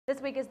This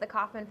week is the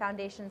Kauffman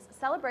Foundation's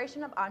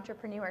celebration of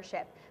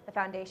entrepreneurship. The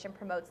foundation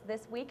promotes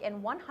this week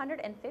in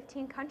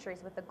 115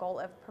 countries with the goal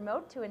of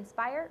promote to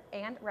inspire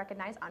and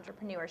recognize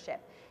entrepreneurship.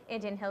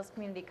 Indian Hills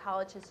Community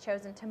College has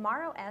chosen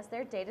tomorrow as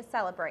their day to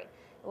celebrate.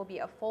 It will be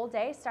a full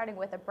day, starting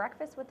with a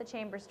breakfast with the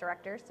Chamber's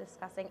directors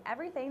discussing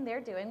everything they're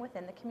doing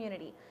within the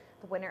community.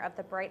 The winner of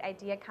the Bright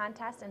Idea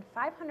Contest and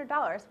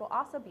 $500 will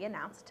also be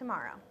announced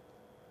tomorrow.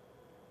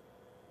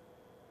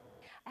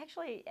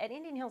 Actually, at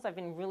Indian Hills, I've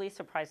been really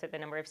surprised at the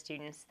number of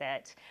students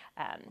that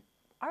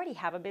already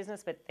have a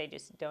business, but they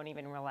just don't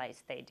even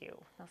realize they do.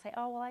 They'll say,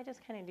 oh, well, I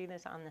just kind of do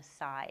this on the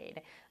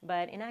side.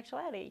 But in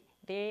actuality,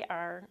 they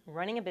are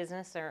running a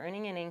business, they're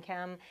earning an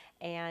income,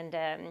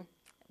 and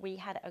we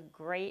had a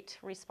great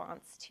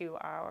response to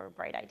our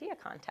Bright Idea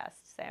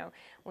Contest. So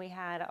we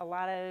had a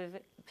lot of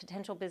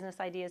potential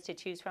business ideas to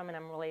choose from, and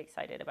I'm really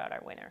excited about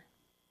our winner.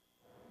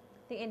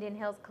 The Indian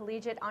Hills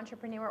Collegiate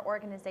Entrepreneur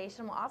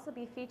Organization will also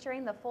be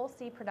featuring the Full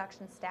C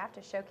production staff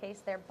to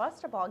showcase their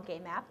Bust a Ball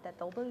game app that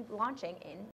they'll be launching in